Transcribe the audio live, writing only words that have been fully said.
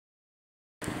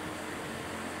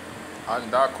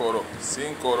Andakoro,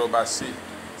 Sinkorobasi,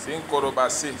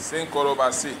 Sinkorobasi,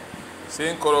 Sinkorobasi,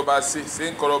 Sinkorobasi,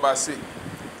 Sinkorobasi,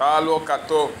 Talo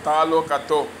Kato, Talo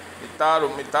Kato, Mitaro,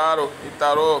 Mitaro,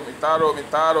 Mitaro, Mitaro,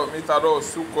 Mitaro, Mitaro,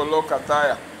 Sukolo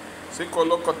Kataya,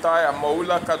 Sikolo Kataya,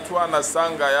 Moula Katuana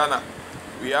Sangayana,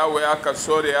 Wiawe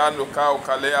Akasori Anu Kao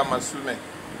Kalea Masume,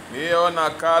 Niona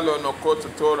Kalo Nokoto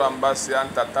Tora Mbasi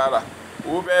Antatara,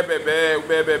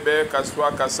 Ubebebe,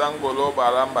 Kaswaka Sangolo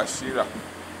Baramba Shira.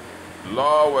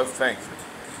 Lord, we thank you.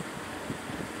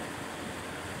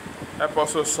 Help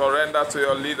us to surrender to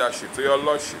your leadership, to your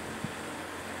lordship.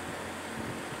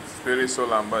 Spirit,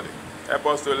 soul, and body. Help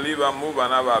us to live and move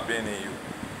and have our being in you.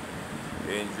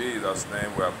 In Jesus'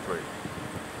 name we have prayed.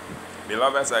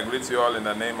 Beloveds, I greet you all in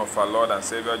the name of our Lord and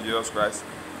Savior Jesus Christ.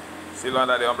 Still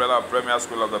under the umbrella of Premier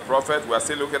School of the Prophet, we are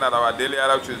still looking at our daily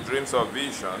area, which is dreams of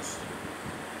visions.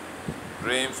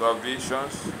 Dreams of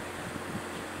visions.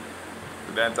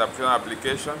 The interpretation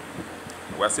application.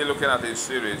 We are still looking at a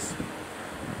series,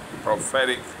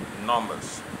 prophetic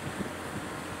numbers.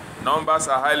 Numbers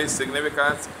are highly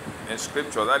significant in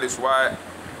Scripture. That is why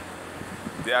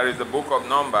there is the book of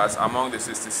Numbers among the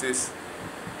 66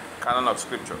 canon of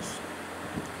Scriptures.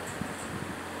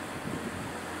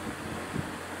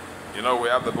 You know, we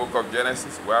have the book of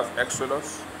Genesis, we have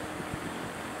Exodus,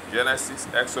 Genesis,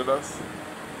 Exodus,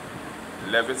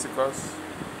 Leviticus,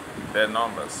 then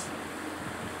Numbers,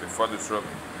 before Deuteronomy,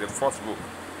 the fourth book.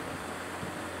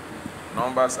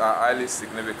 Numbers are highly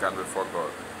significant before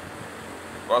God.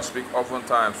 God speaks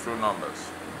oftentimes through numbers.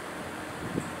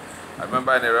 I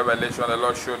remember in a revelation the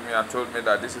Lord showed me and told me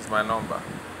that this is my number.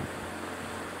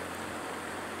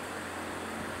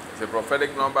 It's a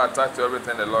prophetic number attached to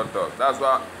everything the Lord does. That's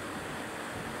why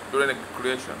during the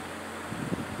creation,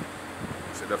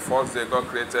 see, the first day God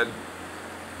created,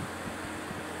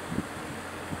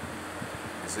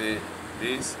 you see,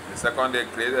 this, the second day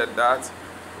created that,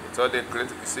 the third day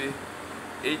created, you see,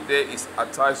 each day is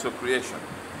attached to creation.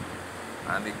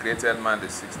 And he created man the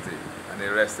sixth day, and he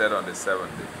rested on the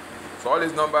seventh day. So all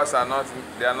these numbers are not,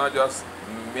 they are not just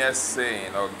mere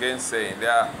saying or gainsaying.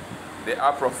 They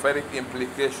are prophetic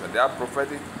implication. They are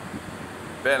prophetic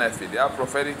benefit. They are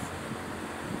prophetic,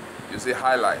 you see,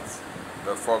 highlights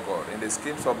before God in the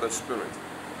schemes of the Spirit.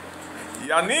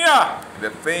 Yania,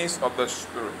 the things of the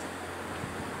Spirit.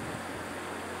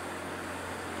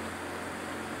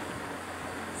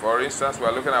 For instance, we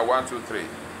are looking at 1, 2, 3.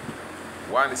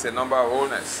 1 is a number of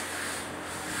wholeness.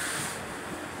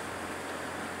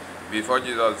 Before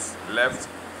Jesus left,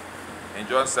 in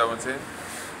John 17,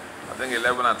 I think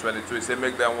 11 and 22, he said,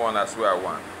 make them one as we are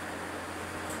one.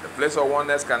 The place of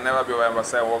oneness can never be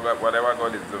overemphasized whatever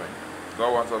God is doing.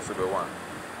 God wants us to be one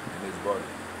in his body.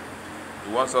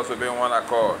 He wants us to be in one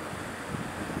accord.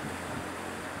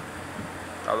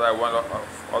 As I want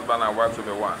husband and wife to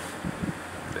be one.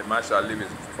 The man shall leave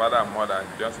his father and mother and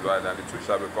join together, and the two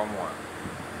shall become one.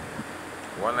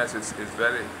 Oneness is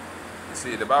very, you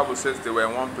see, the Bible says they were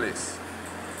in one place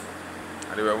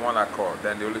and they were in one accord.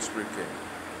 Then the Holy Spirit came.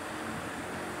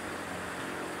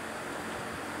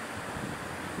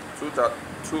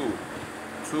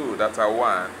 Two that are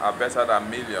one are better than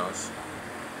millions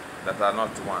that are not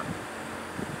one.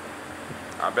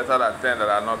 Are better than 10 that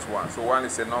are not one. So 1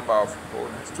 is a number of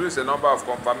wholeness. 2 is a number of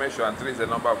confirmation, and 3 is a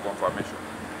number of confirmation.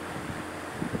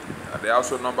 And they are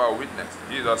also a number of witness.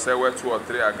 Jesus said, where 2 or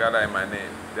 3 are gathered in my name,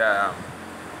 there I am.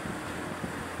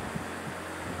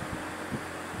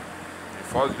 In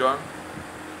 1 John,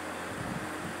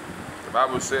 the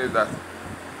Bible says that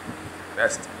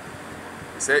best.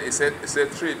 It said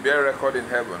 3 bear record in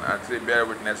heaven and 3 bear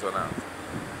witness on earth.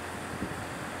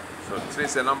 So 3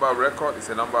 is a number of record, it's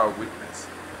a number of witness.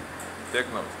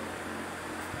 Take note.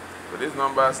 So these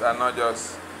numbers are not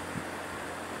just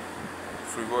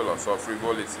frivolous or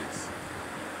frivolities.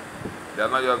 They are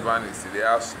not just vanity. They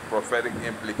have prophetic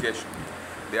implication.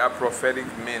 They have prophetic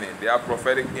meaning. They have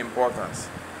prophetic importance.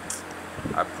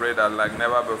 I pray that like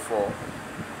never before,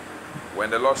 when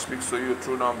the Lord speaks to you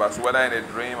through numbers, whether in a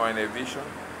dream or in a vision,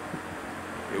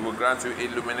 He will grant you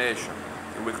illumination.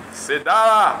 He will say,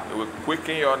 Dara! He will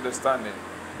quicken your understanding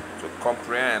to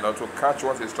comprehend or to catch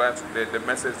what is trying to, the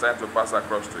message is trying to pass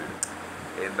across to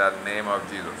you. In the name of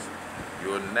Jesus.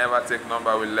 You will never take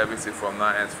number with levity from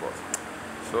now henceforth.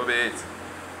 So be it.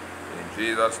 In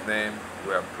Jesus' name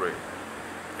we have prayed.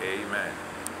 Amen.